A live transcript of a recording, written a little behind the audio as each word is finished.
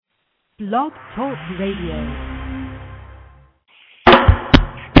Blog Talk Radio.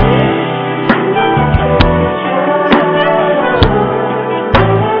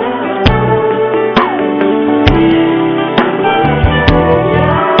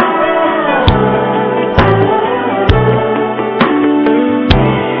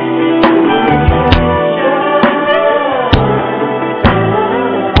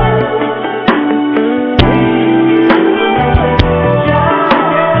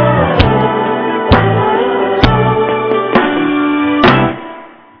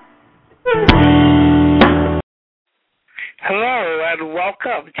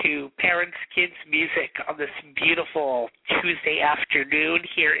 On this beautiful Tuesday afternoon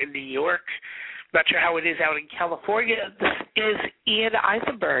here in New York. I'm not sure how it is out in California. This is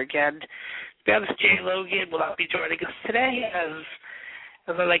Isanberg, and to be honest, Jaee Logan will not be joining us today, as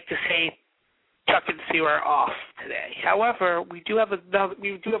I like to say, Chuck and Sue are off today. However, we do have a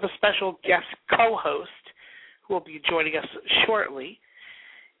special guest co-host who will be joining us shortly,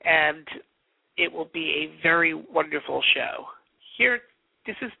 and it will be a very wonderful show.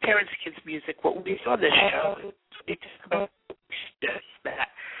 This is Parents Kids Music. What we do on this show is we talk about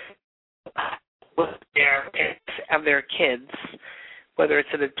that with their parents and their kids, whether it's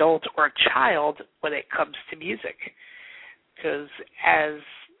an adult or a child, when it comes to music. Because as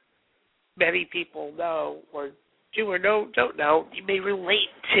many people know, or do or don't know, you may relate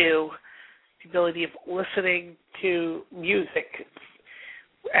to the ability of listening to music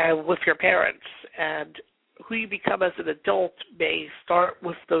with your parents, and who you become as an adult may start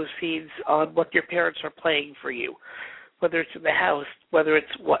with those seeds on what your parents are playing for you, whether it's in the house, whether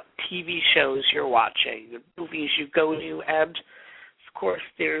it's what TV shows you're watching, the movies you go to, and, of course,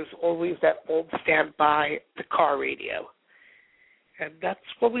 there's always that old standby, the car radio. And that's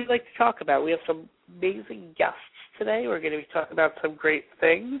what we like to talk about. We have some amazing guests today. We're going to be talking about some great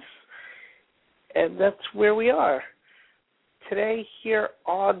things, and that's where we are today here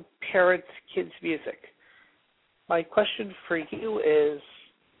on Parents Kids Music. My question for you is,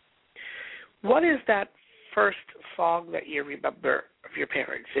 what is that first song that you remember of your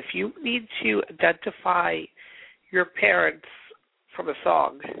parents? If you need to identify your parents from a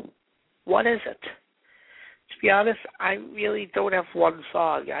song, what is it? To be honest, I really don't have one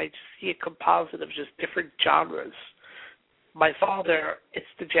song. I just see a composite of just different genres. My father, it's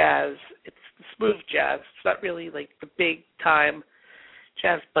the jazz. It's the smooth jazz. It's not really like the big-time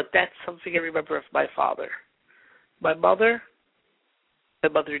jazz, but that's something I remember of my father. My mother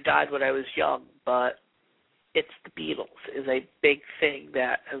died when I was young, but it's the Beatles is a big thing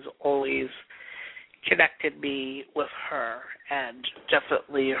that has always connected me with her, and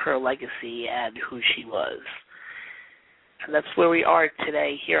definitely her legacy and who she was. And that's where we are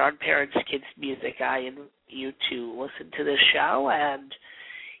today here on Parents Kids Music. I invite you to listen to this show and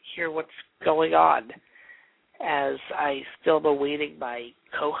hear what's going on, as I still am awaiting my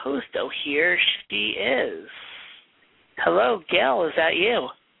co-host. Oh, here she is. Hello, Gail, is that you?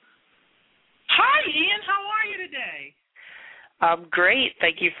 Hi, Ian. How are you today? I'm great.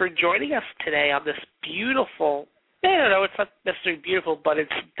 Thank you for joining us today on this beautiful, I don't know, it's not necessarily beautiful, but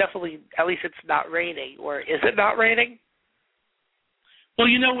it's definitely, at least it's not raining. Or is it not raining? Well,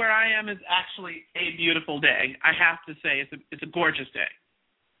 you know, where I am is actually a beautiful day. I have to say, it's a gorgeous day.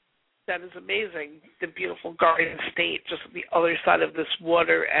 That is amazing. The beautiful Garden State, just on the other side of this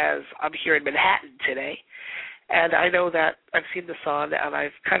water, as I'm here in Manhattan today. And I know that I've seen the sun, and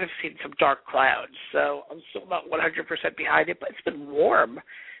I've kind of seen some dark clouds, so I'm still not 100% behind it, but it's been warm.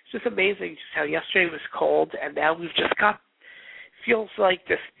 It's just amazing just how yesterday was cold, and now we've just got, feels like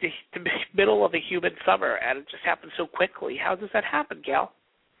the middle of a humid summer, and it just happened so quickly. How does that happen, Gail?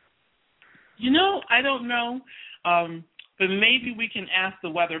 You know, I don't know, but maybe we can ask the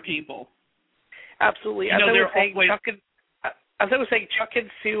weather people. Absolutely. You know, As I was saying, Chuck and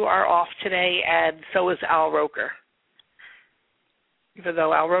Sue are off today, and so is Al Roker. Even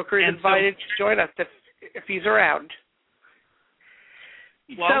though Al Roker is invited to join us if he's around.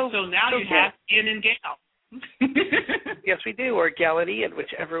 Well, so now you have Ian and Gail. Yes, we do, or Gail and Ian,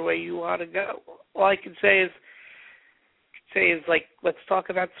 whichever way you want to go. All I can say is like, let's talk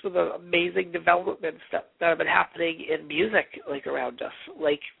about some of the amazing developments that have been happening in music, like, around us.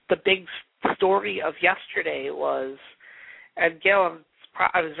 Like, the big story of yesterday was, and Gail,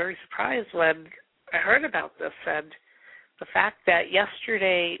 I was very surprised when I heard about this, and the fact that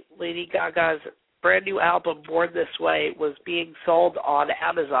yesterday Lady Gaga's brand new album, Born This Way, was being sold on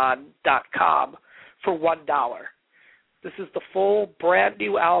Amazon.com for $1. This is the full brand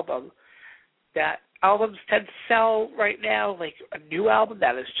new album. That albums tend to sell right now, like a new album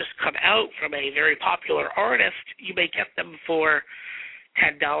that has just come out from a very popular artist, you may get them for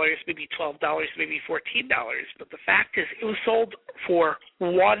 $10, maybe $12, maybe $14. But the fact is, it was sold for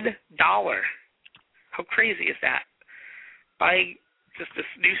 $1. How crazy is that? Buying just this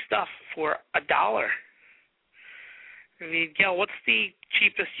new stuff for $1. I mean, Gail, what's the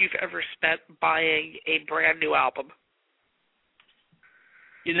cheapest you've ever spent buying a brand new album?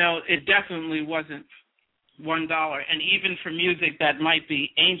 You know, it definitely wasn't $1. And even for music that might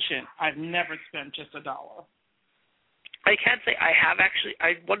be ancient, I've never spent just $1. I can't say I have actually.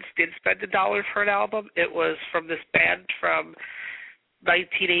 I once did spend $1 for an album. It was from this band from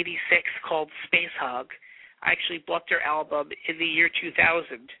 1986 called Space Hog. I actually bought their album in the year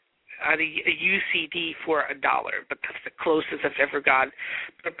 2000 on a UCD for $1, but that's the closest I've ever gone.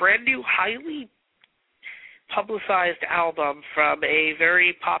 But a brand new, highly publicized album from a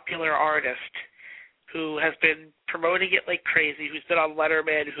very popular artist who has been promoting it like crazy, who's been on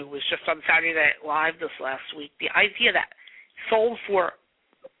Letterman, who was just on Saturday Night Live this last week. The idea that sold for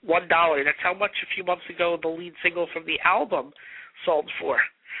 $1, that's how much a few months ago the lead single from the album sold for.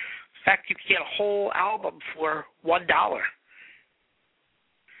 In fact, you can get a whole album for $1.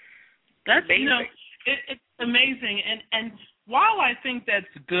 That's amazing. You know, it's amazing. And while I think that's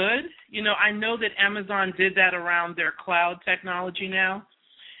good, you know, I know that Amazon did that around their cloud technology now.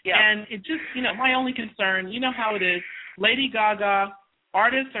 Yeah. And it just, you know, my only concern, you know how it is, Lady Gaga,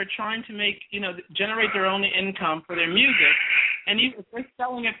 artists are trying to make, you know, generate their own income for their music. And even if they're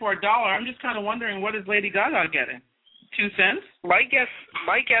selling it for $1, I'm just kind of wondering, what is Lady Gaga getting? 2 cents? My guess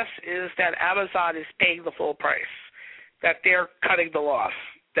is that Amazon is paying the full price, that they're cutting the loss,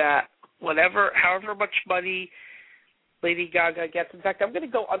 that however much money Lady Gaga gets. In fact, I'm going to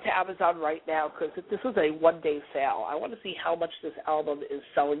go onto Amazon right now because this is a one-day sale. I want to see how much this album is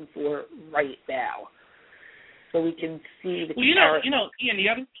selling for right now, so we can see the comparison. You know,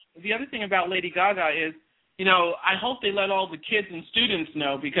 Ian, the other thing about Lady Gaga is, you know, I hope they let all the kids and students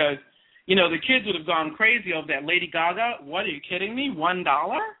know, because, you know, the kids would have gone crazy over that. Lady Gaga, what, are you kidding me? $1?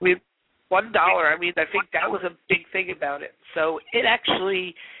 I mean, $1. I mean, I think that was a big thing about it. So it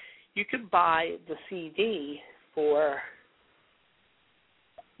actually, you can buy the CD for,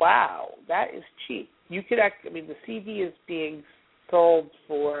 wow, that is cheap. You could the CD is being sold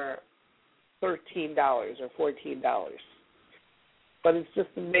for $13 or $14. But it's just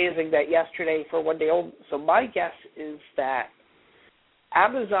amazing that yesterday for one day old. So my guess is that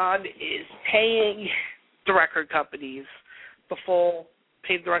Amazon is paying the record companies the full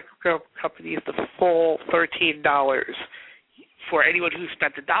 $13 for anyone who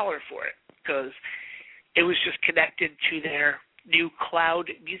spent $1 for it, because it was just connected to their new cloud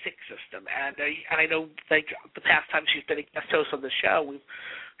music system. And I know, like, the past time she's been a guest host on the show, we've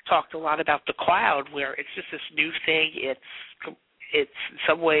talked a lot about the cloud, where it's just this new thing. It's in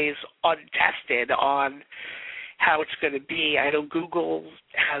some ways untested on how it's going to be. I know Google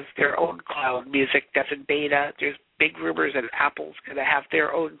has their own cloud music that's in beta. There's big rumors that Apple's going to have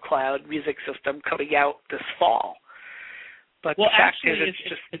their own cloud music system coming out this fall. But well, the fact actually, is,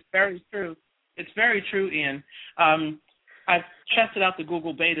 it's very true. It's very true, Ian. I've tested out the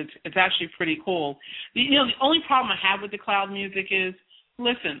Google beta. It's actually pretty cool. The only problem I have with the cloud music is,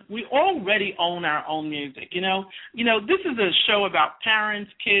 listen, we already own our own music. You know, this is a show about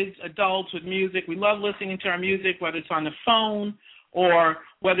parents, kids, adults with music. We love listening to our music, whether it's on the phone or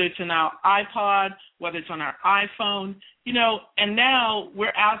whether it's in our iPod, whether it's on our iPhone. And now we're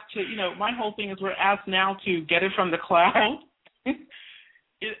asked to. My whole thing is we're asked now to get it from the cloud.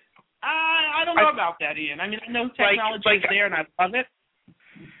 I don't know about that, Ian. I mean, I know technology is there, and I love it.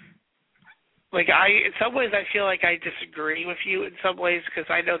 In some ways, I feel like I disagree with you in some ways, because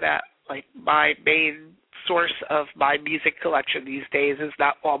I know that, my main source of my music collection these days is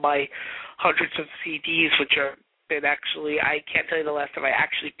not all my hundreds of CDs, which are actually, I can't tell you the last time I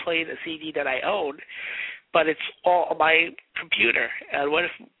actually played a CD that I own, but it's all on my computer. And what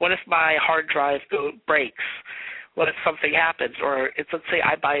if my hard drive breaks? What if something happens? Or let's say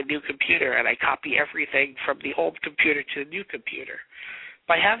I buy a new computer and I copy everything from the old computer to the new computer.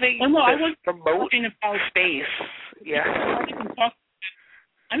 By having this remote space, yeah.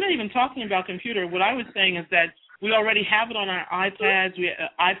 I'm not even talking about computer. What I was saying is that we already have it on our iPads,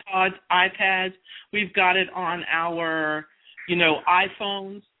 iPods, iPads. We've got it on our,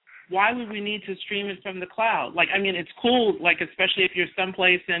 iPhones. Why would we need to stream it from the cloud? It's cool, especially if you're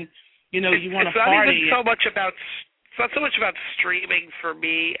someplace and, you want to party. It's not so much about streaming for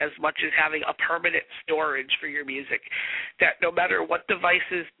me as much as having a permanent storage for your music, that no matter what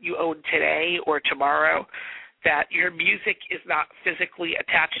devices you own today or tomorrow, that your music is not physically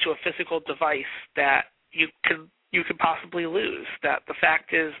attached to a physical device that you can possibly lose. That the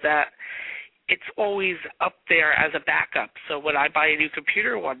fact is that it's always up there as a backup. So when I buy a new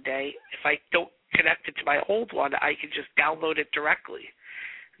computer one day, if I don't connect it to my old one, I can just download it directly.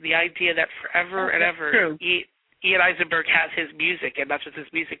 The idea that forever and ever Ian Isanberg has his music, and not just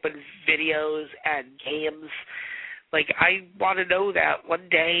his music, but his videos and games. Like, I want to know that one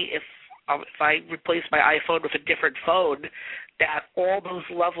day if I replace my iPhone with a different phone, that all those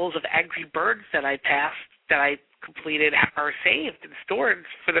levels of Angry Birds that I passed, that I completed, are saved and stored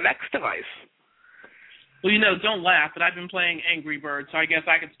for the next device. Well, don't laugh, but I've been playing Angry Birds, so I guess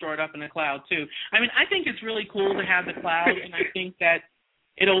I could store it up in the cloud too. I mean, I think it's really cool to have the cloud, and I think that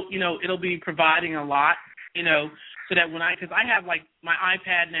it'll be providing a lot, so that because I have like my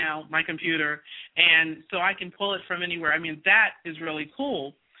iPad now, my computer, and so I can pull it from anywhere. I mean, that is really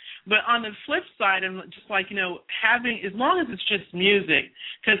cool. But on the flip side, I'm just like, having, as long as it's just music,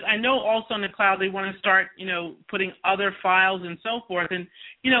 because I know also in the cloud they want to start, putting other files and so forth. And,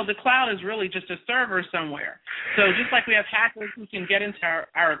 the cloud is really just a server somewhere. So just like we have hackers who can get into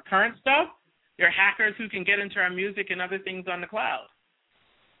our current stuff, there are hackers who can get into our music and other things on the cloud.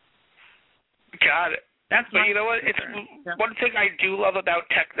 Got it. But you know what? It's one thing I do love about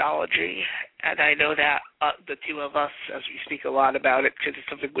technology, and I know that the two of us, as we speak a lot about it, because it's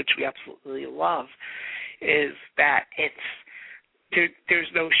something which we absolutely love, is that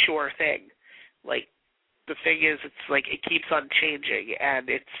there's no sure thing. Like, the thing is, it's like it keeps on changing, and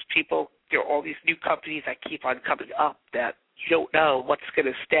there are all these new companies that keep on coming up that you don't know what's going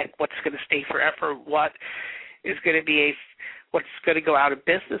to stick, what's going to stay forever, what is going to be what's going to go out of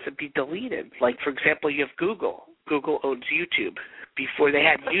business and be deleted. Like, for example, you have Google. Google owns YouTube. Before they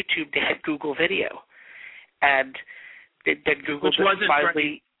had YouTube, they had Google Video. And then Google which wasn't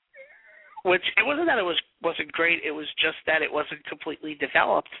finally... Which, it wasn't that it wasn't great, it was just that it wasn't completely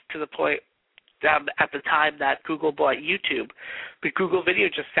developed to the point at the time that Google bought YouTube. But Google Video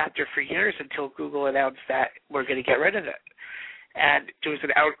just sat there for years until Google announced that we're going to get rid of it. And there was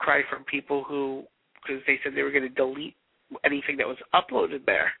an outcry from people because they said they were going to delete anything that was uploaded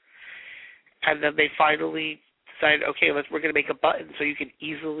there. And then they finally decided, okay, we're going to make a button so you can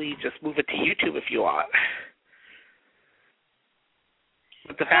easily just move it to YouTube if you want.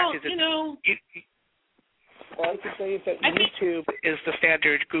 But the fact is, all I can say is that YouTube is the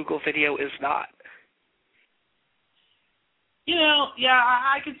standard, Google Video is not.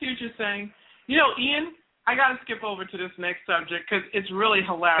 I can see what you're saying. Ian, I got to skip over to this next subject because it's really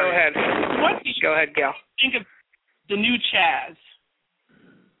hilarious. Go ahead, Gail. Think of the new Chaz.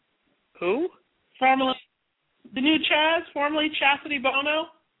 Who? The new Chaz, formerly Chastity Bono.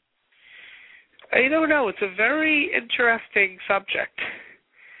 I don't know. It's a very interesting subject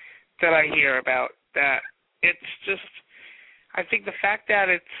that I hear about. That it's just, I think the fact that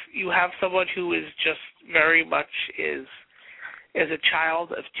you have someone who is just very much is a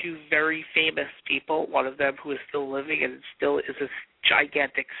child of two very famous people, one of them who is still living and still is a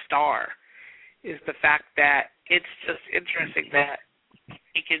gigantic star, is the fact that it's just interesting that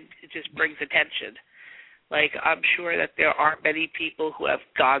it just brings attention. Like, I'm sure that there aren't many people who have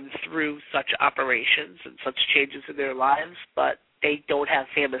gone through such operations and such changes in their lives, but they don't have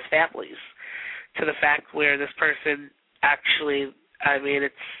famous families. To the fact where this person actually, I mean,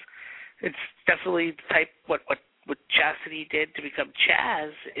 it's definitely the type, what Chastity did to become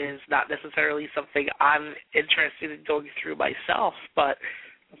Chaz is not necessarily something I'm interested in going through myself, but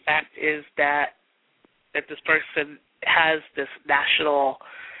the fact is that this person has this national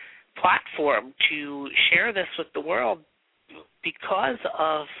platform to share this with the world because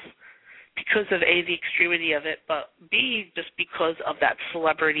of A, the extremity of it, but B, just because of that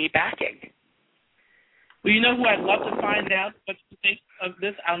celebrity backing. Well, who I'd love to find out what you think of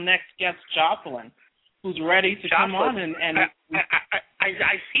this? Our next guest, Jocelyn, who's ready to come on and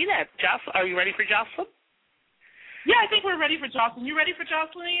I see that. Jocelyn, are you ready for Jocelyn? Yeah, I think we're ready for Jocelyn. You ready for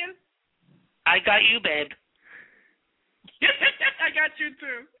Jocelyn, Ian? I got you, babe. I got you,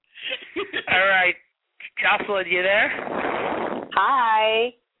 too. All right. Jocelyn, you there?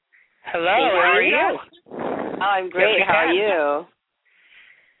 Hi. Hello, how are you? Oh, I'm great. How are you?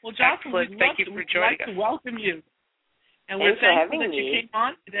 Well, Jocelyn, thank you for joining us. We'd like to welcome you. And Thanks we're thankful for having that you me. came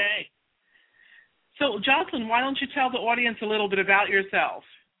on today. So, Jocelyn, why don't you tell the audience a little bit about yourself?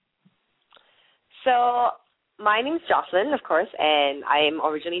 So, my name's Jocelyn, of course, and I am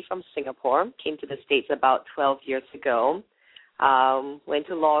originally from Singapore. Came to the States about 12 years ago. Went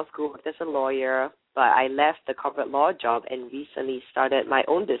to law school, worked as a lawyer, but I left the corporate law job and recently started my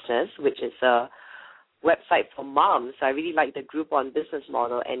own business, which is a website for moms. So I really like the Groupon business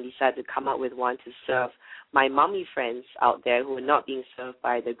model and decided to come up with one to serve my mommy friends out there who are not being served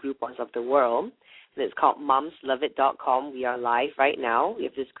by the Groupons of the world. and it's called momsloveit.com. We are live right now. We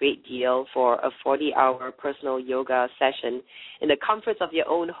have this great deal for a 40-hour personal yoga session in the comforts of your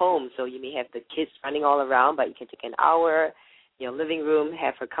own home. So you may have the kids running all around, but you can take an hour in your living room,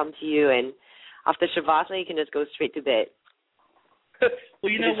 have her come to you, and after Shavasana, you can just go straight to bed.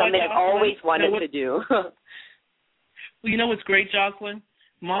 Well, you know it's what, something I've always wanted to do. Well, you know what's great, Jocelyn?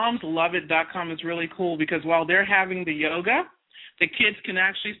 Momsloveit.com is really cool because while they're having the yoga, the kids can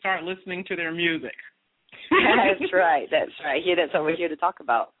actually start listening to their music. That's right. Here, that's what we're here to talk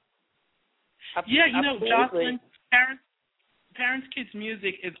about. Yeah, you know, Absolutely. Jocelyn, parents' kids'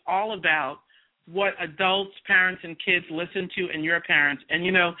 music is all about what adults, parents, and kids listen to and your parents. And,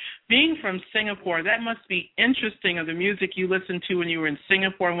 you know, being from Singapore, that must be interesting of the music you listened to when you were in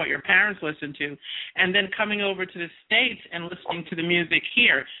Singapore and what your parents listened to, and then coming over to the States and listening to the music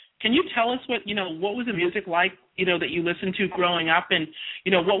here. Can you tell us what was the music like, you know, that you listened to growing up, and,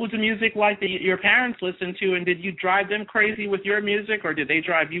 you know, what was the music like that your parents listened to, and did you drive them crazy with your music, or did they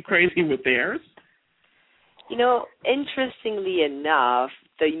drive you crazy with theirs? You know, interestingly enough,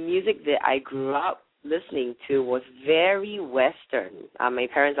 the music that I grew up listening to was very Western. My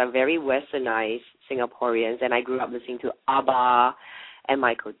parents are very Westernized Singaporeans, and I grew up listening to ABBA and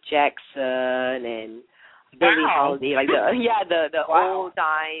Michael Jackson and Billie Holiday, like the old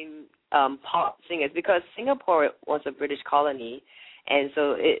time pop singers, because Singapore was a British colony, and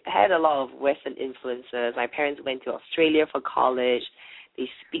so it had a lot of Western influences. My parents went to Australia for college. They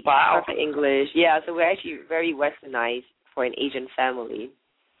speak perfect English. Yeah, so we're actually very Westernized for an Asian family.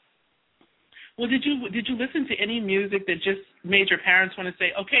 Well, did you listen to any music that just made your parents want to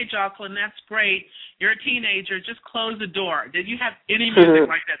say, okay, Jocelyn, that's great. You're a teenager. Just close the door. Did you have any music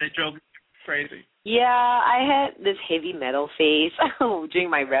like that drove you crazy? Yeah, I had this heavy metal phase during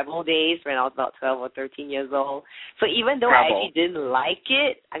my rebel days when I was about 12 or 13 years old. So even though I actually didn't like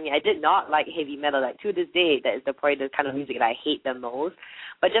it, I mean, I did not like heavy metal. Like, to this day, that is probably the kind of music that I hate the most.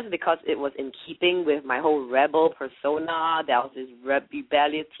 But just because it was in keeping with my whole rebel persona, that I was this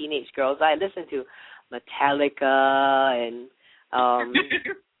rebellious teenage girl. So I listened to Metallica and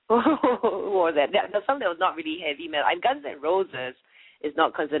what was that? There's something that was not really heavy metal. And Guns N' Roses is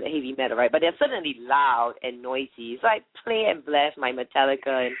not considered heavy metal, right? But they're certainly loud and noisy. So I play and blast my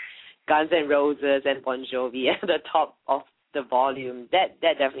Metallica and Guns N' Roses and Bon Jovi at the top of the volume. That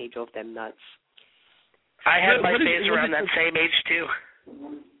definitely drove them nuts. I had my phase around that same age, too.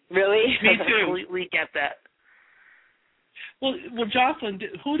 Really? Me too. Completely get that. Well, Jocelyn,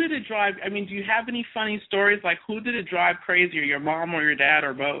 who did it drive? I mean, do you have any funny stories? Like, who did it drive crazier, your mom or your dad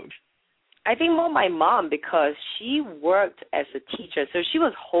or both? I think more my mom, because she worked as a teacher, so she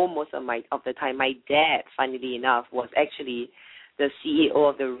was home most of the time. My dad, funnily enough, was actually the CEO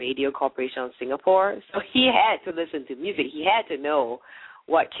of the Radio Corporation of Singapore, so he had to listen to music. He had to know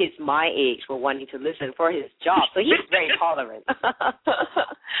what kids my age were wanting to listen for his job, so he's very tolerant.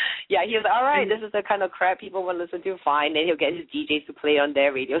 Yeah, he was like, all right, this is the kind of crap people want to listen to, fine. Then he'll get his DJs to play on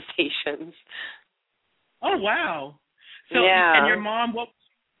their radio stations. Oh, wow. So, yeah. And your mom, what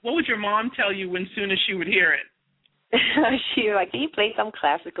would your mom tell you when soon as she would hear it? She was like, can you play some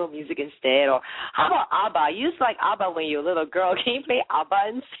classical music instead? Or how about ABBA? You used to like ABBA when you were a little girl. Can you play ABBA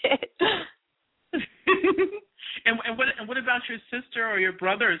instead? And what about your sister or your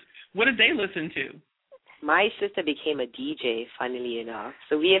brothers? What did they listen to? My sister became a DJ, funnily enough.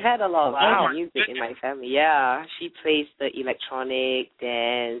 So we have had a lot of music in my family. Yeah, she plays the electronic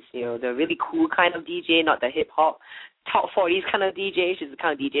dance, you know, the really cool kind of DJ, not the hip-hop, top 40s kind of DJ. She's the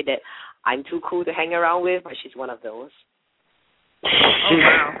kind of DJ that I'm too cool to hang around with, but she's one of those. Oh,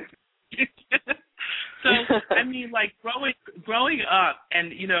 wow. So, I mean, like, growing up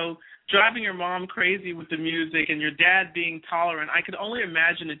and, you know, driving your mom crazy with the music and your dad being tolerant, I could only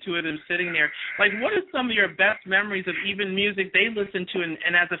imagine the two of them sitting there. Like, what are some of your best memories of even music they listen to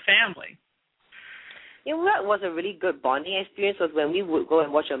and as a family? You know what was a really good bonding experience was when we would go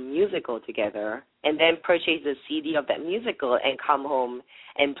and watch a musical together and then purchase the CD of that musical and come home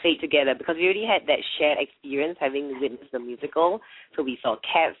and play together, because we already had that shared experience having witnessed the musical. So we saw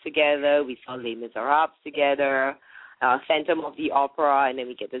Cats together, we saw Les Miserables together, Phantom of the Opera, and then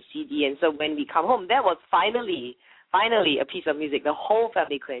we get the CD. And so when we come home, that was finally a piece of music the whole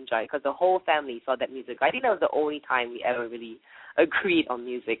family could enjoy, because the whole family saw that music. I think that was the only time we ever really agreed on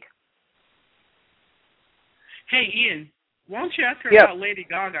music. Hey, Ian, why don't you ask her about Lady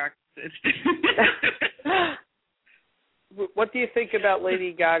Gaga? What do you think about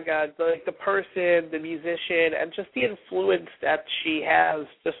Lady Gaga, the person, the musician, and just the influence that she has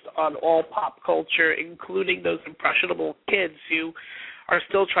just on all pop culture, including those impressionable kids who are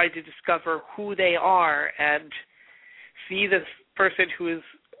still trying to discover who they are and see this person who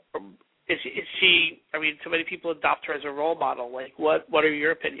is Is she? I mean, so many people adopt her as a role model. Like, what are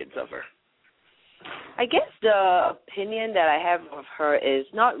your opinions of her? I guess the opinion that I have of her is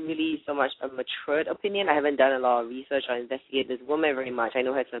not really so much a matured opinion. I haven't done a lot of research or investigated this woman very much. I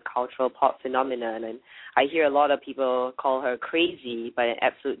know her as a cultural pop phenomenon, and I hear a lot of people call her crazy, but an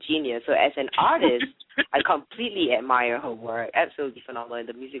absolute genius. So as an artist, I completely admire her work. Absolutely phenomenal,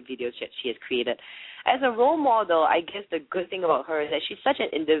 the music videos that she has created. As a role model, I guess the good thing about her is that she's such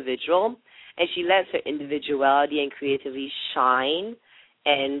an individual, and she lets her individuality and creativity shine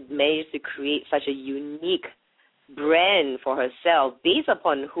and managed to create such a unique brand for herself based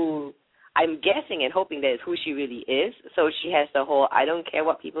upon who I'm guessing and hoping that is who she really is. So she has the whole, I don't care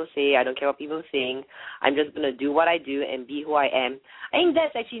what people say, I don't care what people think, I'm just going to do what I do and be who I am. I think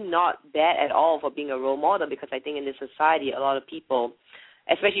that's actually not bad at all for being a role model, because I think in this society a lot of people,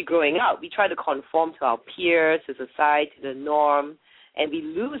 especially growing up, we try to conform to our peers, to society, to the norm, and we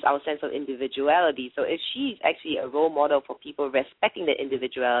lose our sense of individuality. So if she's actually a role model for people respecting their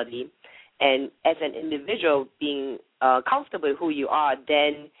individuality, and as an individual being comfortable with who you are,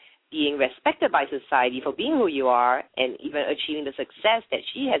 then being respected by society for being who you are, and even achieving the success that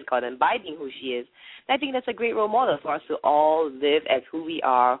she has gotten by being who she is, I think that's a great role model for us to all live as who we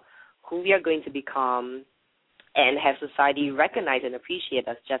are going to become, and have society recognize and appreciate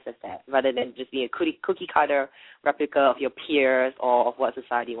us just as that, rather than just being a cookie-cutter replica of your peers or of what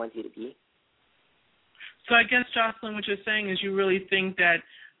society wants you to be. So I guess, Jocelyn, what you're saying is you really think that,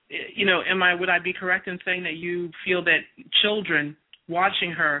 would I be correct in saying that you feel that children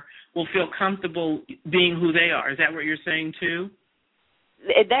watching her will feel comfortable being who they are? Is that what you're saying too?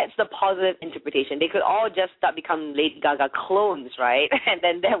 That's the positive interpretation. They could all just start becoming Lady Gaga clones, right? And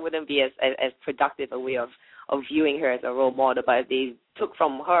then that wouldn't be as productive a way of viewing her as a role model. But if they took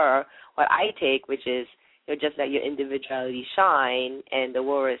from her what I take, which is just let your individuality shine and the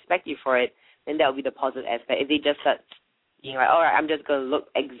world respect you for it, then that would be the positive aspect. If they just start being like, all right, I'm just going to look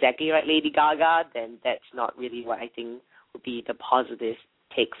exactly like Lady Gaga, then that's not really what I think would be the positive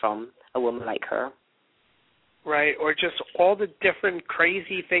take from a woman like her. Right, or just all the different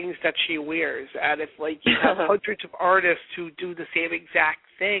crazy things that she wears. And if, you have hundreds of artists who do the same exact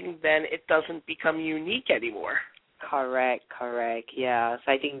thing, then it doesn't become unique anymore. Correct, yeah.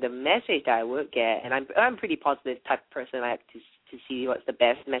 So I think the message that I would get, and I'm a pretty positive type of person. I have to see what's the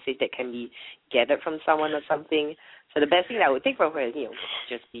best message that can be gathered from someone or something. So the best thing that I would take from her is,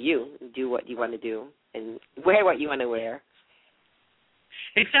 just be you. Do what you want to do and wear what you want to wear.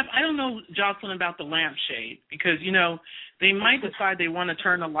 Except I don't know, Jocelyn, about the lampshade, because, they might decide they want to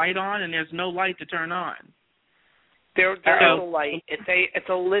turn the light on and there's no light to turn on. There is a light. It's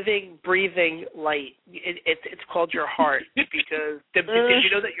a living, breathing light. It's called your heart, because did you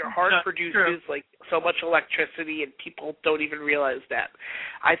know that your heart produces so much electricity, and people don't even realize that.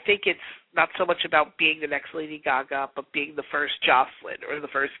 I think it's not so much about being the next Lady Gaga, but being the first Jocelyn or the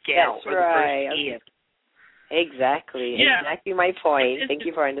first Gail or the first Ian. Exactly. Yeah. Exactly my point. Thank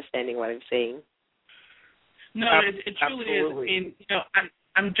you for understanding what I'm saying. No, it truly is. I mean,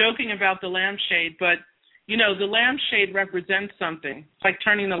 I'm joking about the lampshade, but, the lampshade represents something. It's like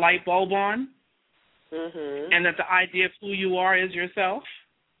turning the light bulb on, and that the idea of who you are is yourself,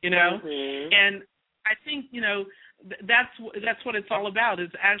 And I think, that's what it's all about,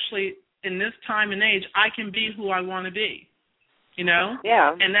 is actually in this time and age, I can be who I want to be,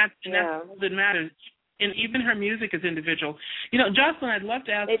 Yeah. And that's all that matters. And even her music is individual. Jocelyn, I'd love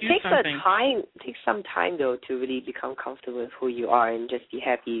to ask you something. It takes some time, though, to really become comfortable with who you are and just be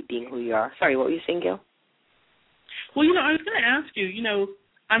happy being who you are. Sorry, what were you saying, Gil? Well, I was going to ask you,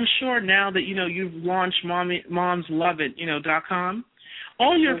 I'm sure now that, you've launched momsloveit.com,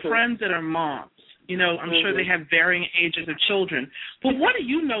 all your friends that are moms, I'm sure they have varying ages of children. But what do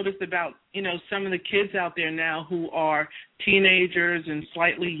you notice about, some of the kids out there now who are teenagers and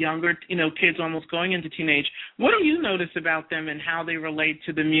slightly younger, kids almost going into teenage? What do you notice about them and how they relate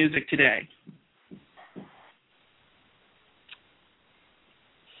to the music today?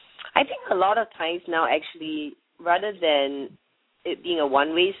 I think a lot of times now, actually, rather than it being a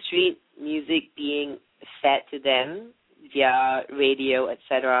one-way street, music being fed to them via radio,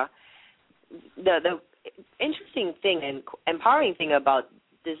 etc., the interesting thing and empowering thing about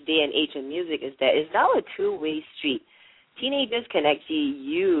this day and age in music is that it's now a two-way street. Teenagers can actually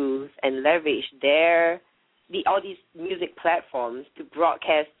use and leverage all these music platforms to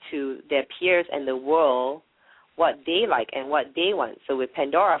broadcast to their peers and the world what they like and what they want. So with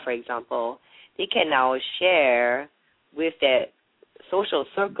Pandora, for example, they can now share with their social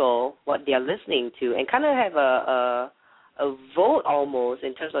circle what they are listening to and kind of have a a vote almost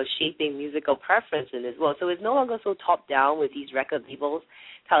in terms of shaping musical preference in this world. So it's no longer so top-down with these record labels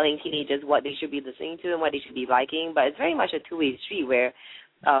telling teenagers what they should be listening to and what they should be liking, but it's very much a two-way street where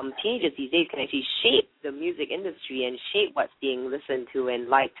teenagers these days can actually shape the music industry and shape what's being listened to and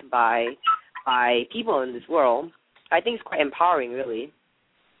liked by people in this world. I think it's quite empowering, really,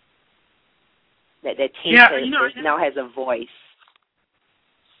 that taste now has a voice.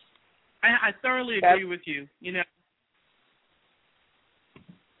 I thoroughly agree with you.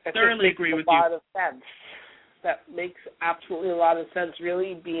 Thoroughly agree with you. That makes a lot of sense. That makes absolutely a lot of sense,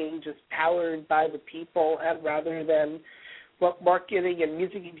 really being just powered by the people, and rather than what marketing and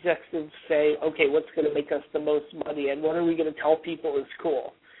music executives say, okay, what's going to make us the most money and what are we going to tell people is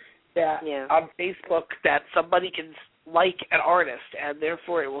cool. That on Facebook that somebody can like an artist and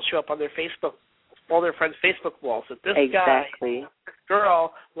therefore it will show up on their Facebook, all their friends' Facebook walls that this guy, this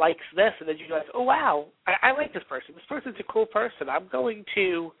girl likes this, and then you realize, oh wow, I like this person. This person's a cool person. I'm going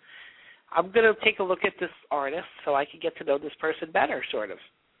to take a look at this artist so I can get to know this person better, sort of.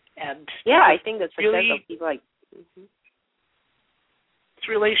 And I think the success really, of people like it's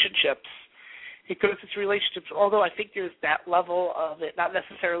relationships. It goes to relationships, although I think there's that level of it not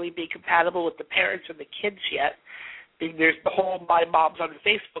necessarily being compatible with the parents and the kids yet. I mean, there's the whole my mom's on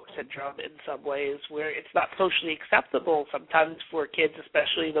Facebook syndrome in some ways where it's not socially acceptable sometimes for kids,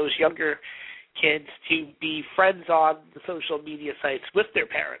 especially those younger kids, to be friends on the social media sites with their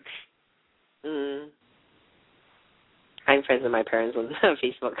parents. I'm friends with my parents on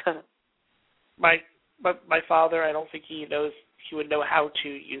Facebook. My father, I don't think he would know how to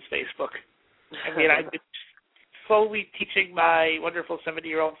use Facebook. I mean, I've been slowly teaching my wonderful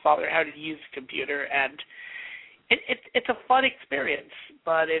 70-year-old father how to use a computer, and it's a fun experience,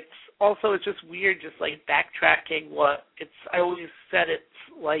 but it's just weird, just like backtracking I always said it's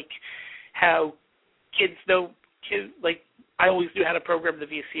like how I always knew how to program the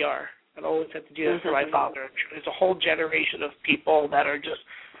VCR. I always had to do that for my father. There's a whole generation of people that are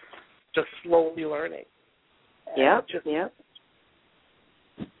just slowly learning.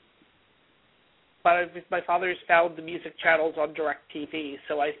 But my father's found the music channels on DirecTV,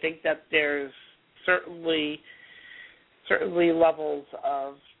 so I think that there's certainly levels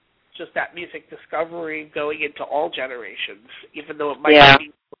of just that music discovery going into all generations, even though it might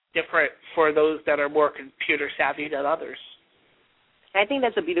be different for those that are more computer savvy than others. I think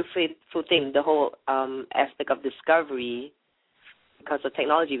that's a beautiful thing, the whole aspect of discovery. Because of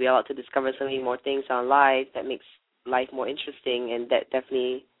technology, we're able to discover so many more things on life that makes life more interesting, and that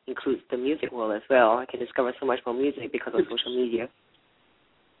definitely includes the music world as well. I can discover so much more music because of social media.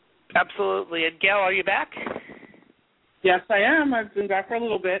 Absolutely. And Gail, are you back? Yes, I am. I've been back for a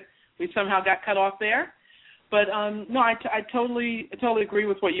little bit. We somehow got cut off there. But, no, I totally agree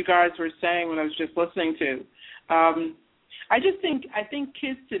with what you guys were saying when I was just listening to. I think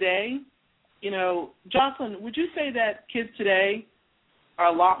kids today, Jocelyn, would you say that kids today are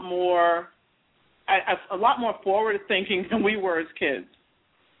a lot more forward thinking than we were as kids?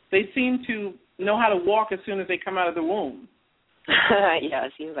 They seem to know how to walk as soon as they come out of the womb. Yeah,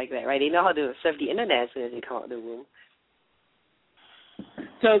 it seems like that, right? They know how to surf the internet as soon as they come out of the womb.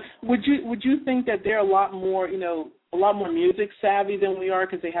 So would you think that they're a lot more music savvy than we are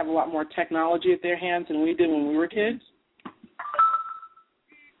because they have a lot more technology at their hands than we did when we were kids?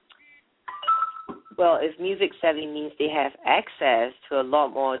 Well, if music savvy means they have access to a lot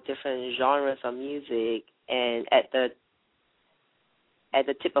more different genres of music and at the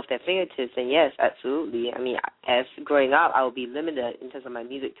tip of their fingertips, then yes, absolutely. I mean, as growing up, I would be limited in terms of my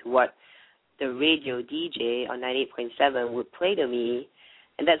music to what the radio DJ on 98.7 would play to me,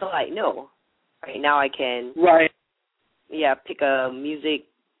 and that's all I know. Right now I can pick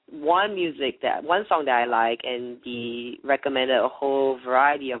one song that I like and be recommended a whole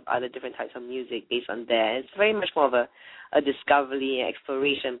variety of other different types of music based on that. It's very much more of a discovery and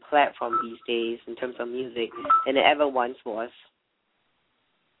exploration platform these days in terms of music than it ever once was.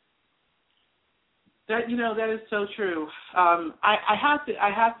 That is so true. I have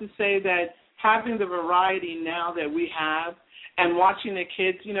to say that having the variety now that we have and watching the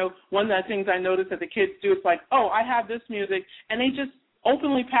kids, one of the things I notice that the kids do is like, oh, I have this music, and they just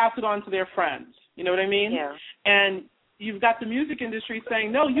openly pass it on to their friends. You know what I mean? Yeah. And you've got the music industry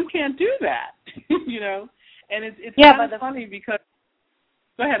saying, no, you can't do that. And it's kind of funny because.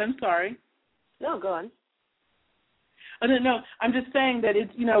 Go ahead. I'm sorry. No, go on. No, I'm just saying that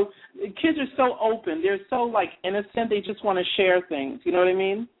it's, kids are so open. They're so, innocent. They just want to share things. You know what I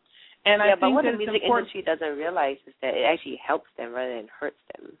mean? And I but think what that the music industry doesn't realize is that it actually helps them rather than hurts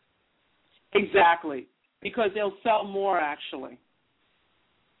them. Exactly. Because they'll sell more, actually.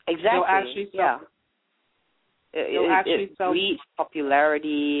 Exactly. They'll actually sell. It breeds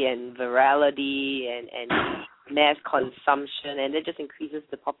popularity and virality and mass consumption, and it just increases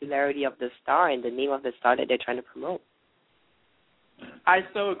the popularity of the star and the name of the star that they're trying to promote. I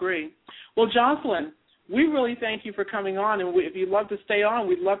so agree. Well, Jocelyn, we really thank you for coming on, and if you'd love to stay on,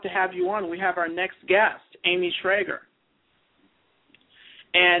 we'd love to have you on. We have our next guest, Amy Schrager.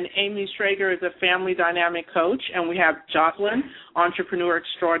 And Amy Schrager is a family dynamic coach, and we have Jocelyn, entrepreneur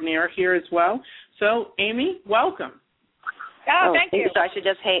extraordinaire, here as well. So, Amy, welcome. Oh, thank you. So I should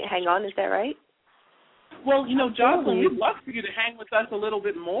just hang on, is that right? Well, Jocelyn, we'd love for you to hang with us a little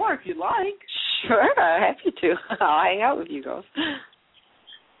bit more if you'd like. Sure, happy to. I'll hang out with you girls.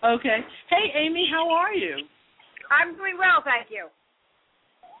 Okay. Hey, Amy, how are you? I'm doing well, thank you.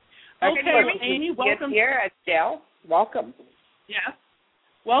 Okay, well, Amy, welcome. Here at Dale. Welcome. Yes.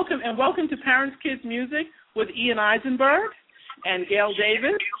 Welcome, and welcome to Parents Kids Music with Ian Isanberg and Gail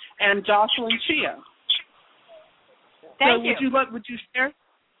Davis and Jocelyn Chia. Thank you. Would you share?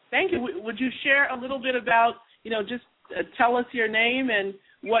 Thank you. Would you share a little bit about, just tell us your name and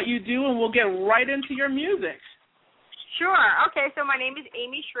what you do, and we'll get right into your music. Sure. Okay, so my name is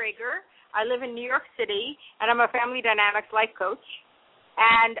Amy Schrager. I live in New York City, and I'm a family dynamics life coach.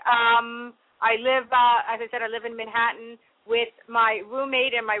 And I live, as I said, I live in Manhattan with my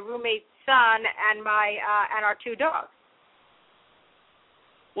roommate and my roommate's son and and our two dogs.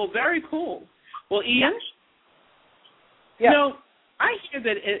 Well, very cool. Well, Ian? Yeah. I hear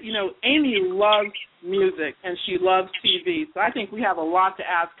that, Amy loves music and she loves TV, so I think we have a lot to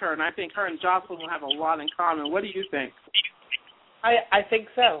ask her, and I think her and Jocelyn will have a lot in common. What do you think? I think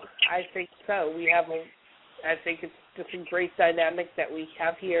so. I think it's just a great dynamic that we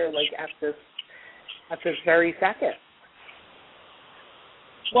have here, like at this very second.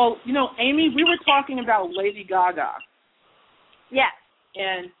 Well, Amy, we were talking about Lady Gaga. Yes.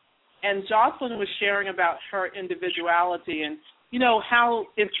 And Jocelyn was sharing about her individuality and, how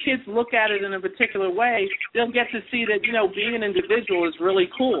if kids look at it in a particular way, they'll get to see that, being an individual is really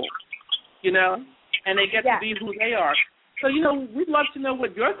cool, and they get to be who they are. So, we'd love to know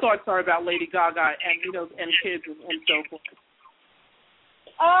what your thoughts are about Lady Gaga and, and kids and so forth.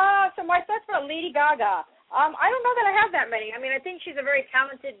 So my thoughts about Lady Gaga. I don't know that I have that many. I mean, I think she's a very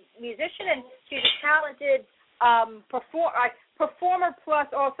talented musician, and she's a talented performer plus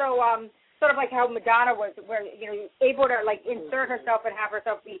also sort of like how Madonna was, where, able to, like, insert herself and have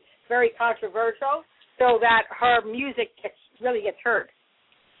herself be very controversial so that her music really gets heard.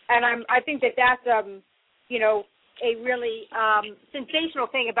 And I think that's, a really sensational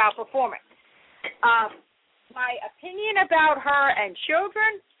thing about performance. My opinion about her and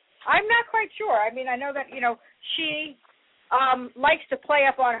children, I'm not quite sure. I mean, I know that, she likes to play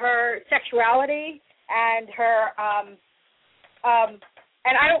up on her sexuality and her,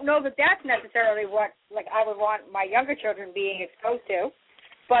 and I don't know that that's necessarily what, like, I would want my younger children being exposed to.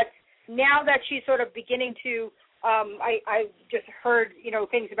 But now that she's sort of beginning to, I just heard,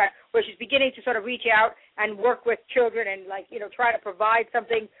 things about where she's beginning to sort of reach out and work with children and, like, try to provide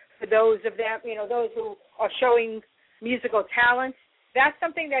something for those of them, those who are showing musical talents. That's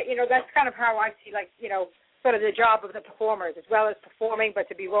something that, that's kind of how I see, like, sort of the job of the performers, as well as performing, but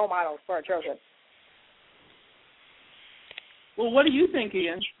to be role models for our children. Well, what do you think,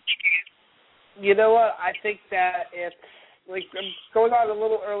 Ian? You know what? I think that it's, like, going on a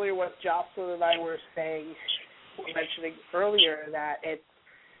little earlier what Jocelyn and I were mentioning earlier, that it's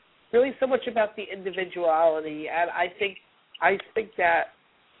really so much about the individuality, and I think that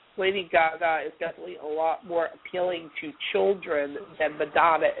Lady Gaga is definitely a lot more appealing to children than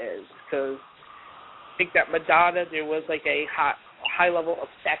Madonna is, because I think that Madonna, there was like a high level of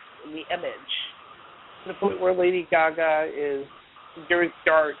sex in the image, to the point where Lady Gaga there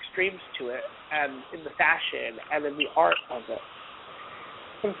are extremes to it, and in the fashion and in the art of it.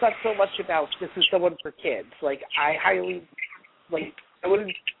 So it's not so much about this is someone for kids. Like, I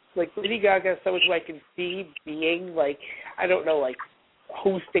wouldn't, like, Lady Gaga is someone who I can see being, like, I don't know, like,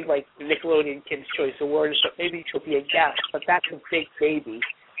 hosting, like, the Nickelodeon Kids' Choice Awards, but maybe she'll be a guest, but that's a big baby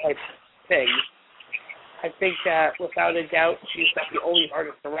type thing. I think that, without a doubt, she's not the only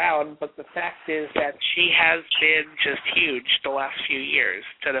artist around, but the fact is that She has been just huge the last few years,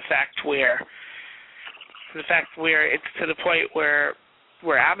 to the fact where it's to the point where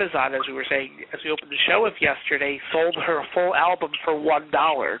Amazon, as we were saying, as we opened the show with yesterday, sold her full album for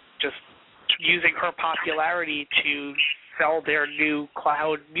 $1, just using her popularity to sell their new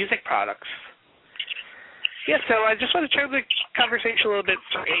cloud music products. Yeah, so I just want to turn the conversation a little bit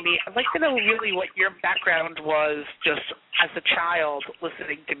to Amy. I'd like to know really what your background was just as a child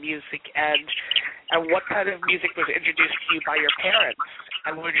listening to music, and what kind of music was introduced to you by your parents,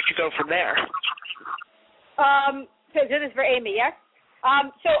 and where did you go from there? So this is for Amy, yes?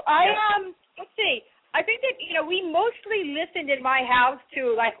 Let's see. I think that, we mostly listened in my house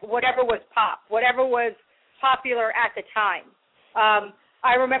to, like, whatever was pop, whatever was popular at the time.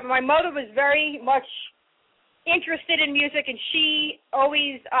 I remember my mother was very much interested in music, and she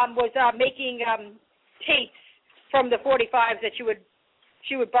always was making tapes from the 45s that she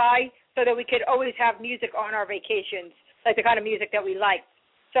would buy so that we could always have music on our vacations, like the kind of music that we liked.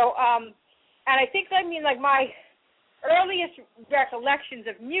 So, and I think, like my earliest recollections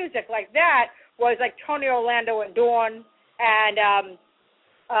of music like that was like Tony Orlando and Dawn, and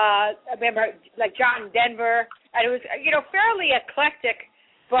I remember like John Denver, and it was fairly eclectic,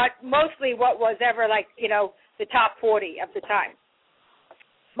 but mostly what was ever like the top 40 of the time.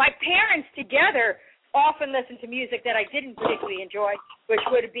 My parents together often listened to music that I didn't particularly enjoy, which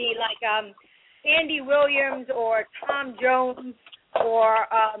would be like Andy Williams or Tom Jones or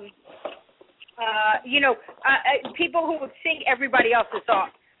people who would sing everybody else's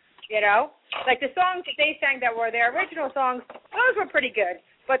songs, Like the songs that they sang that were their original songs, those were pretty good.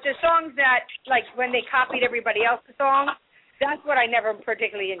 But the songs that, like, when they copied everybody else's songs, that's what I never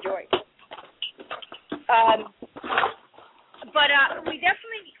particularly enjoyed. But we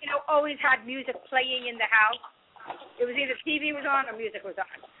definitely, always had music playing in the house. It was either TV was on or music was on.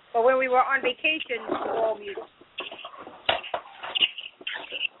 But when we were on vacation, it was all music.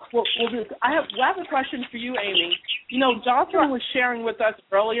 Well, I have a question for you, Amy. Jocelyn was sharing with us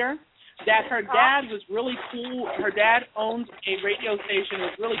earlier that her dad was really cool. Her dad owns a radio station,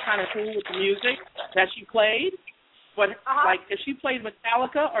 was really kind of cool with the music that she played. But, like, if she played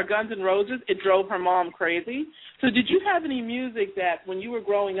Metallica or Guns N' Roses, it drove her mom crazy. So did you have any music that, when you were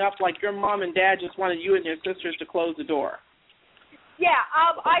growing up, like your mom and dad just wanted you and your sisters to close the door? Yeah,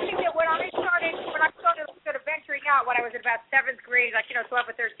 I think that when I started sort of venturing out when I was in about 7th grade, like 12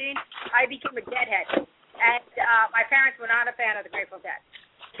 or 13, I became a Deadhead, and my parents were not a fan of the Grateful Dead.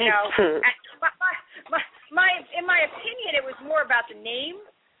 And in my opinion, it was more about the name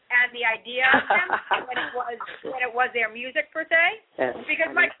and the idea of them when it was their music per se. Yes. Because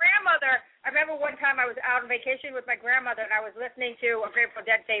my grandmother, I remember one time I was out on vacation with my grandmother and I was listening to a Grateful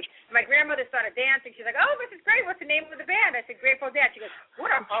Dead tape. And my grandmother started dancing. She's like, "Oh, this is great. What's the name of the band?" I said, "Grateful Dead." She goes,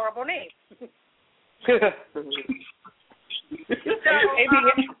 "What a horrible name." I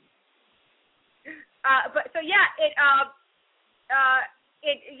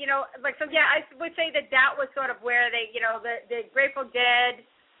would say that was sort of where they, the Grateful Dead,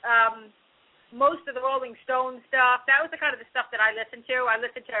 most of the Rolling Stones stuff. That was the kind of the stuff that I listened to. I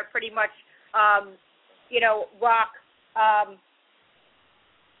listened to pretty much, rock,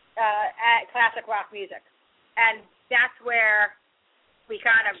 classic rock music, and that's where we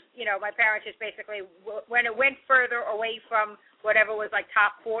kind of, my parents just basically, when it went further away from whatever was like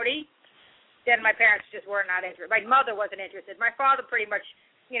top 40, then my parents just were not interested. My mother wasn't interested. My father pretty much,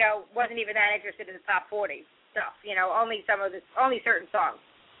 wasn't even that interested in the top 40 stuff. Only certain songs.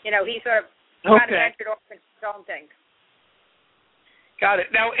 He sort of kind of ventured off into his own thing. Got it.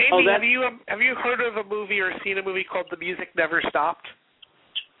 Now, Amy, have you heard of a movie or seen a movie called The Music Never Stopped?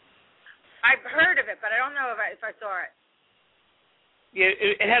 I've heard of it, but I don't know if I saw it. Yeah,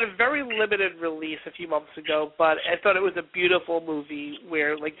 it had a very limited release a few months ago, but I thought it was a beautiful movie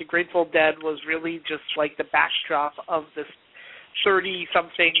where, like, the Grateful Dead was really just like the backdrop of this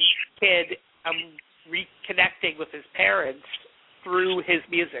 30-something kid reconnecting with his parents through his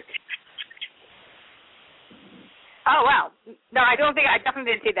music. Oh, wow. No, I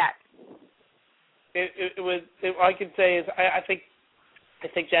definitely didn't see that. All I can say is I think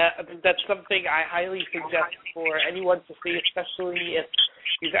that's something I highly suggest for anyone to see, especially if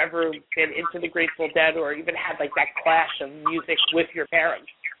you've ever been into the Grateful Dead or even had like that clash of music with your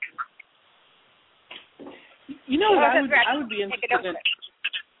parents. I would be interested in.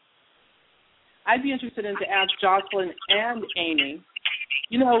 I'd be interested in to ask Jocelyn and Amy.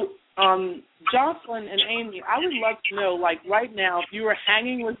 Jocelyn and Amy, I would love to know, like right now, if you were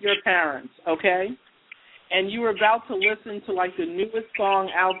hanging with your parents, okay, and you were about to listen to like the newest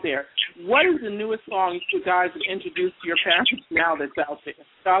song out there, what is the newest song you guys would introduce to your parents now that's out there?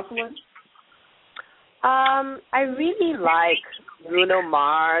 Jocelyn? I really like Bruno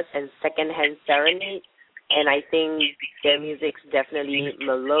Mars and Secondhand Serenade, and I think their music's definitely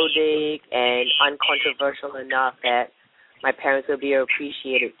melodic and uncontroversial enough that my parents will be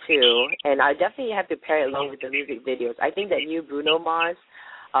appreciated too. And I definitely have to pair it along with the music videos. I think that new Bruno Mars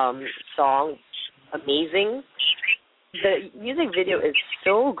song, Amazing. The music video is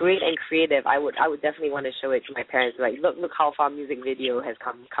so great and creative. I would definitely want to show it to my parents. Like, look how far music video has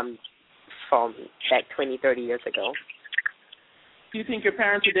come from back 20, 30 years ago. Do you think your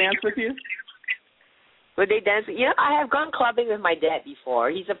parents would dance with you? Would they dance? You know, I have gone clubbing with my dad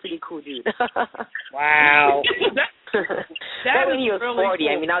before. He's a pretty cool dude. Wow. That when he was really 40. cool.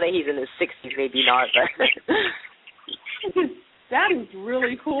 I mean, now that he's in his 60s, maybe not. But that is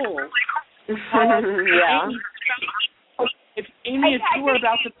really cool. Yeah. If Amy, if you were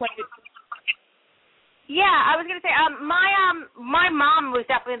about to play it. Yeah, I was gonna say, my mom was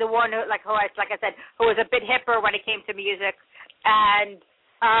definitely the one who, like I said, who was a bit hipper when it came to music. And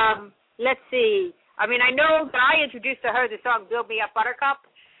let's see, I mean, I know that I introduced to her the song "Build Me Up, Buttercup,"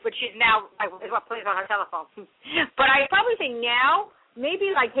 which is now is what plays on her telephone. But I probably think now maybe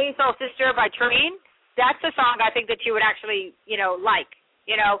like "Hey Soul Sister" by Train. That's a song I think that you would actually like.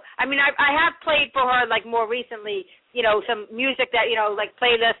 I mean, I have played for her like more recently, some music that like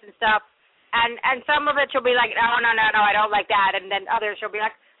playlists and stuff. And some of it she'll be like, no, I don't like that. And then others she'll be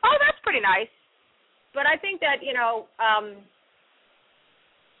like, oh, that's pretty nice. But I think that,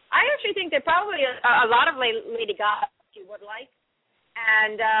 I actually think that probably a lot of Lady Gaga she would like.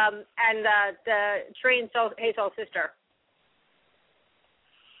 And the Train Hey Soul Sister.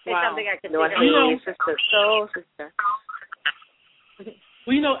 It's something I could think of. Soul Sister.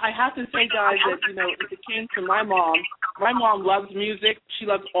 Well, I have to say, guys, that, if it came to my mom loves music. She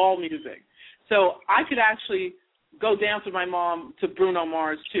loves all music. So I could actually go dance with my mom to Bruno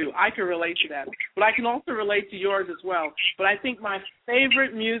Mars, too. I can relate to that. But I can also relate to yours as well. But I think my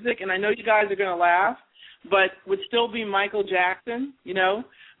favorite music, and I know you guys are going to laugh, but would still be Michael Jackson,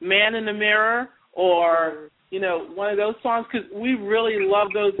 Man in the Mirror, or, one of those songs, because we really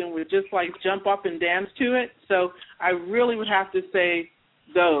love those and would just, like, jump up and dance to it. So I really would have to say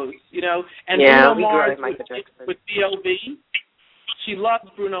those, And Bruno Mars with B.O.B., she loves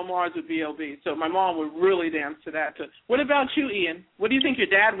Bruno Mars with B.O.B., so my mom would really dance to that, too. What about you, Ian? What do you think your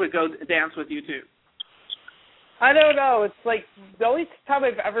dad would go dance with you to? I don't know. It's like the only time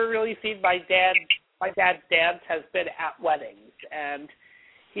I've ever really seen my dad dance has been at weddings, and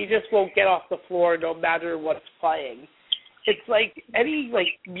he just won't get off the floor no matter what's playing. It's like any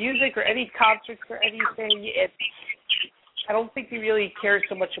music or any concerts or anything, I don't think he really cares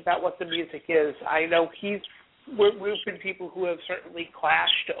so much about what the music is. I know we've been people who have certainly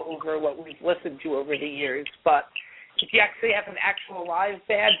clashed over what we've listened to over the years, but if you actually have an actual live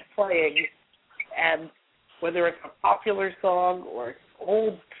band playing, and whether it's a popular song or an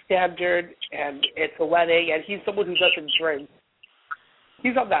old standard, and it's a wedding, and he's someone who doesn't drink,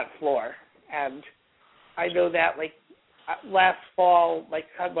 he's on that floor. And I know that, last fall,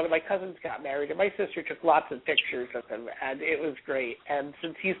 one of my cousins got married, and my sister took lots of pictures of him, and it was great. And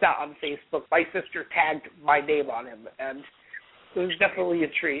since he's not on Facebook, my sister tagged my name on him, and it was definitely a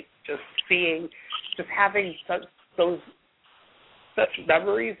treat just having such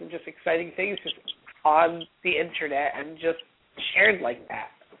memories and just exciting things just on the internet and just shared like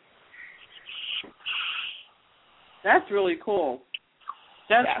that. That's really cool.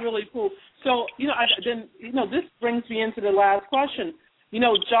 That's really cool. So, this brings me into the last question.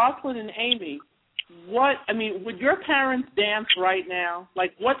 Jocelyn and Amy, would your parents dance right now?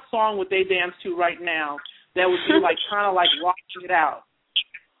 Like, what song would they dance to right now that would be kind of like rocking it out?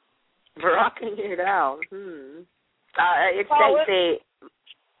 Rocking it out.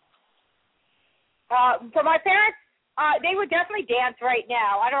 For my parents, they would definitely dance right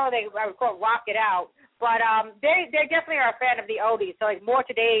now. I don't know if I would call it rock it out, but they definitely are a fan of the oldies. So More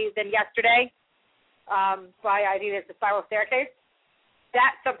Today Than Yesterday by I think it's the Spiral Staircase.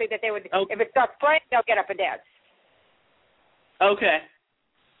 That's something that they would, if it starts playing, they'll get up and dance. Okay.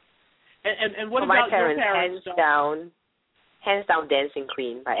 And what about your parents? Hands down, Dancing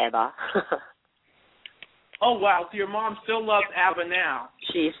Queen by ABBA. Oh, wow. So your mom still loves ABBA now.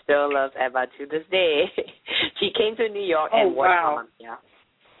 She still loves ABBA to this day. She came to New York and watched Mom. Yeah.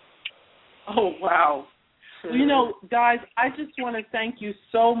 Oh, wow. Well, guys, I just want to thank you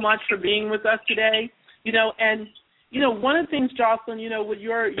so much for being with us today. And one of the things, Jocelyn, with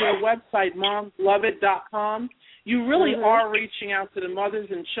your website, momsloveit.com, you really are reaching out to the mothers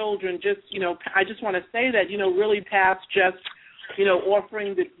and children. I just want to say that, really past just,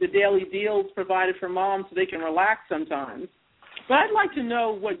 offering the daily deals provided for moms so they can relax sometimes. But I'd like to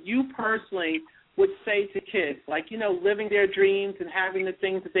know what you personally would say to kids, living their dreams and having the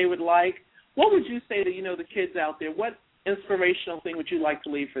things that they would like. What would you say to, the kids out there? What inspirational thing would you like to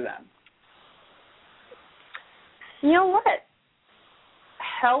leave for them? You know what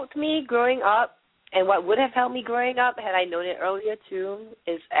helped me growing up, and what would have helped me growing up had I known it earlier too,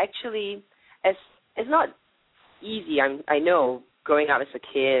 is actually, it's not easy. I know growing up as a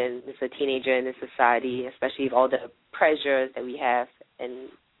kid and as a teenager in this society, especially with all the pressures that we have and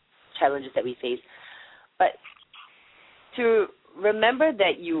challenges that we face. But to remember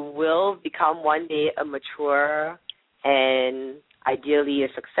that you will become one day a mature and ideally a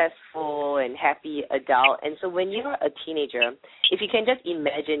successful and happy adult. And so when you're a teenager, if you can just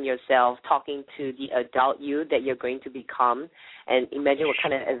imagine yourself talking to the adult you that you're going to become, and imagine what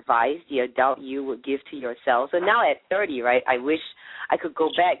kind of advice the adult you would give to yourself. So now at 30, right, I wish I could go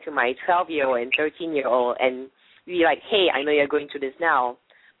back to my 12-year-old and 13-year-old and be like, hey, I know you're going through this now,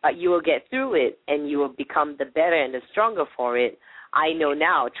 but you will get through it and you will become the better and the stronger for it. I know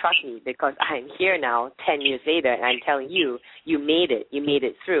now, trust me, because I'm here now 10 years later, and I'm telling you, you made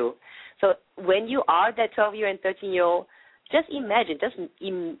it through. So when you are that 12-year and 13-year-old, just imagine,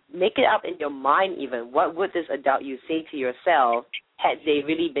 make it up in your mind even, what would this adult you say to yourself had they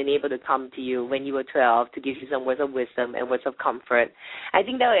really been able to come to you when you were 12 to give you some words of wisdom and words of comfort. I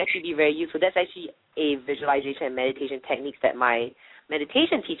think that would actually be very useful. That's actually a visualization and meditation techniques that my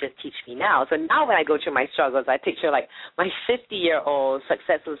meditation teachers teach me now. So now when I go through my struggles, I picture like my 50-year-old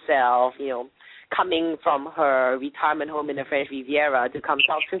successful self, coming from her retirement home in the French Riviera to come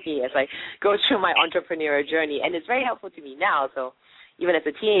talk to me as I go through my entrepreneurial journey. And it's very helpful to me now. So even as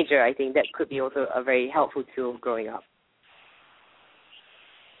a teenager, I think that could be also a very helpful tool growing up.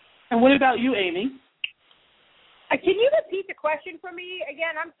 And what about you, Amy? Can you repeat the question for me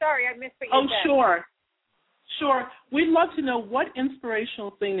again? I'm sorry, I missed what you said. Oh, sure. We'd love to know what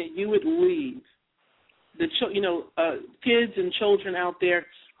inspirational thing that you would leave the kids and children out there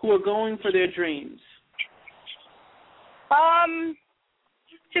who are going for their dreams.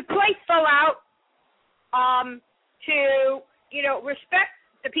 To play full out. To respect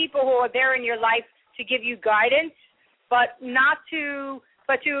the people who are there in your life to give you guidance, but not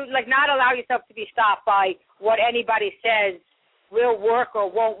allow yourself to be stopped by what anybody says will work or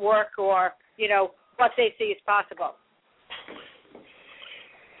won't work, or what they see as possible.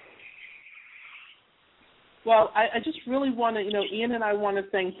 Well, I just really want to, Ian and I want to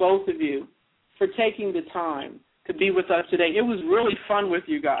thank both of you for taking the time to be with us today. It was really fun with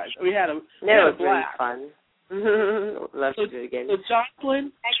you guys. We had a blast. Really fun. Love to do it again. So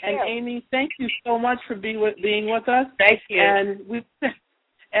Jocelyn and Amy, thank you so much for being with us. Thank you.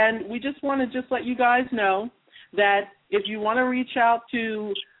 And we just want to let you guys know that if you want to reach out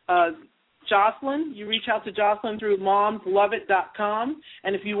to Jocelyn, you reach out to Jocelyn through momsloveit.com.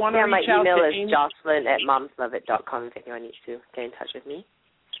 And if you want to reach out to Amy, my email is jocelyn@momsloveit.com if anyone needs to get in touch with me.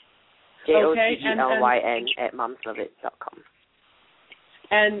 Okay, JOCGLYN at momsloveit.com.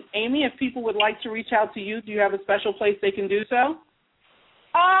 And Amy, if people would like to reach out to you, do you have a special place they can do so?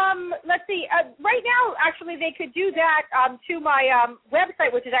 Let's see. Right now, actually, they could do that to my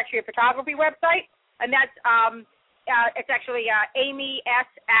website, which is actually a photography website, and that's it's actually Amy S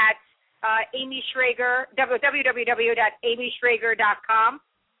at Amy Schrager, www.amyschrager.com.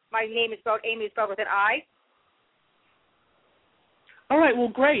 My name is spelled Amy is spelled with an I. All right. Well,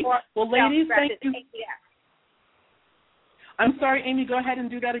 great. Well, ladies, thank you. I'm sorry, Amy. Go ahead and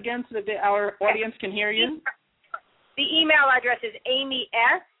do that again so that our audience can hear you. The email address is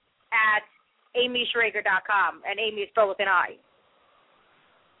amys at amyschrager.com, and Amy is spelled with an I.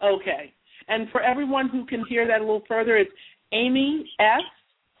 Okay. And for everyone who can hear that a little further, it's Amy S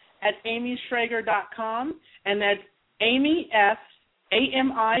at amyschrager.com, and that's Amy S,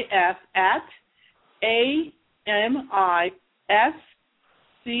 AMIS at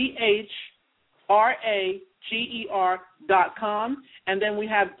AMISCHRAGER.com. And then we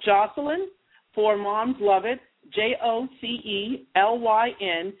have Jocelyn for Moms Love It,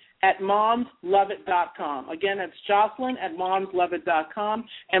 JOCELYN at momsloveit.com. Again, that's Jocelyn at momsloveit.com.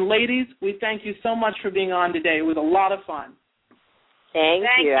 And ladies, we thank you so much for being on today. It was a lot of fun. Thank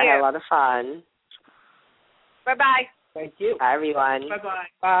you. I had a lot of fun. Bye-bye. Thank you. Bye, everyone. Bye-bye.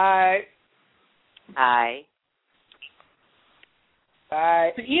 Bye. Bye.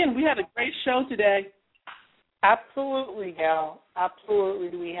 Bye. So, Ian, we had a great show today. Absolutely, Gal.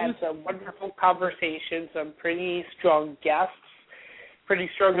 Absolutely. We had some wonderful conversations, some pretty strong guests, pretty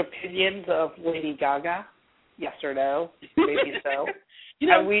strong opinions of Lady Gaga. Yes or no? Maybe so.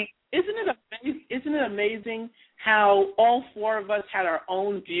 Isn't it amazing how all four of us had our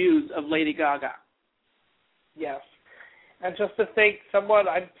own views of Lady Gaga? Yes. And just to think, I'm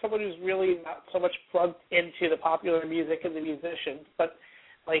someone who's really not so much plugged into the popular music and the musicians, but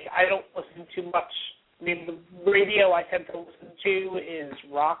I don't listen too much. I mean, the radio I tend to listen to is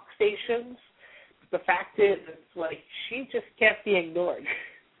rock stations. But the fact is, it's she just can't be ignored.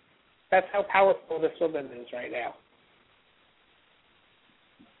 That's how powerful this woman is right now.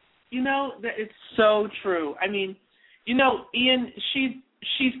 That it's so true. I mean, Ian,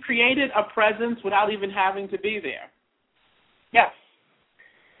 she's created a presence without even having to be there. Yes.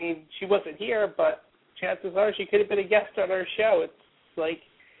 I mean, she wasn't here, but chances are she could have been a guest on our show.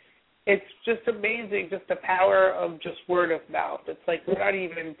 It's just amazing, just the power of just word of mouth. It's like we're not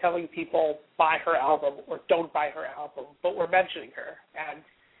even telling people buy her album or don't buy her album, but we're mentioning her, and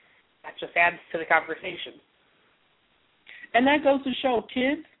that just adds to the conversation. And that goes to show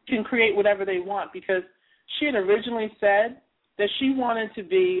kids can create whatever they want, because she had originally said that she wanted to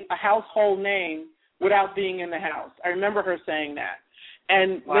be a household name without being in the house. I remember her saying that.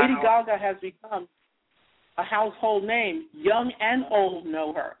 And wow. Lady Gaga has become a household name. Young and old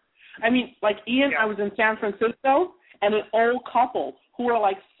know her. I mean, like Ian, I was in San Francisco, and an old couple who are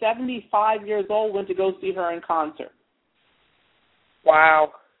like 75 years old went to go see her in concert.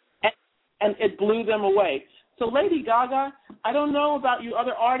 Wow. And it blew them away. So Lady Gaga, I don't know about you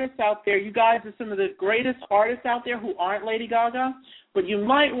other artists out there. You guys are some of the greatest artists out there who aren't Lady Gaga, but you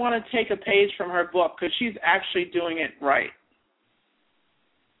might want to take a page from her book because she's actually doing it right.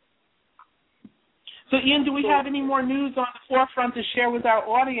 So, Ian, do we have any more news on the forefront to share with our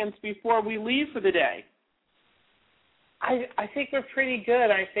audience before we leave for the day? I think we're pretty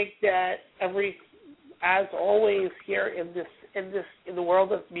good. I think that as always here in the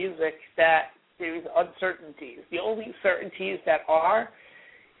world of music, that there's uncertainties. The only certainties that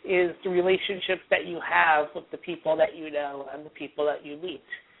is the relationships that you have with the people that you know and the people that you meet.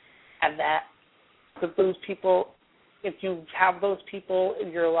 And that with those people, if you have those people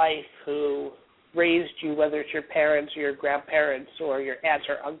in your life who raised you, whether it's your parents or your grandparents or your aunts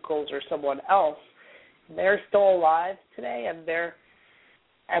or uncles or someone else, they're still alive today, and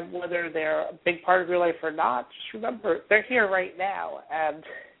whether they're a big part of your life or not, just remember they're here right now, and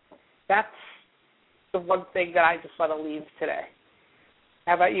that's the one thing that I just want to leave today.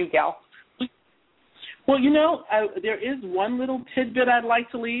 How about you, Gal? Well, there is one little tidbit I'd like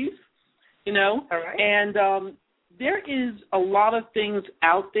to leave, All right. And there is a lot of things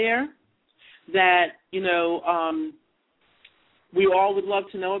out there that, we all would love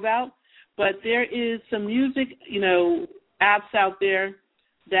to know about, but there is some music, apps out there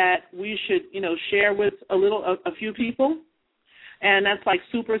that we should, share with a few people, and that's like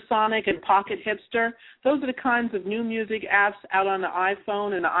Supersonic and Pocket Hipster. Those are the kinds of new music apps out on the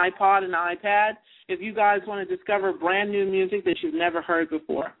iPhone and the iPod and the iPad if you guys want to discover brand new music that you've never heard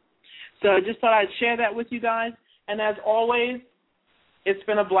before. So I just thought I'd share that with you guys, and as always, it's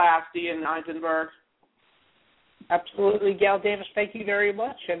been a blast, Ian Isanberg. Absolutely, Gal Davis, thank you very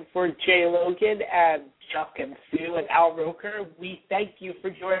much. And for Jay Logan and Chuck and Sue and Al Roker, we thank you for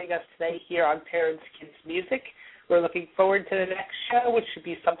joining us today here on Parents Kids Music. We're looking forward to the next show, which should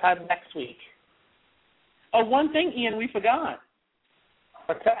be sometime next week. Oh, one thing, Ian, we forgot.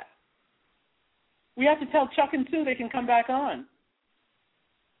 What's that? We have to tell Chuck and Sue they can come back on.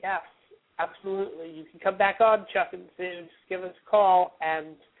 Yes, absolutely. You can come back on, Chuck and Sue. Just give us a call,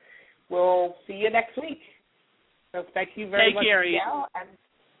 and we'll see you next week. So thank you very much, Gal, and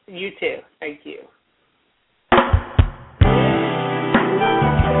you too. Thank you.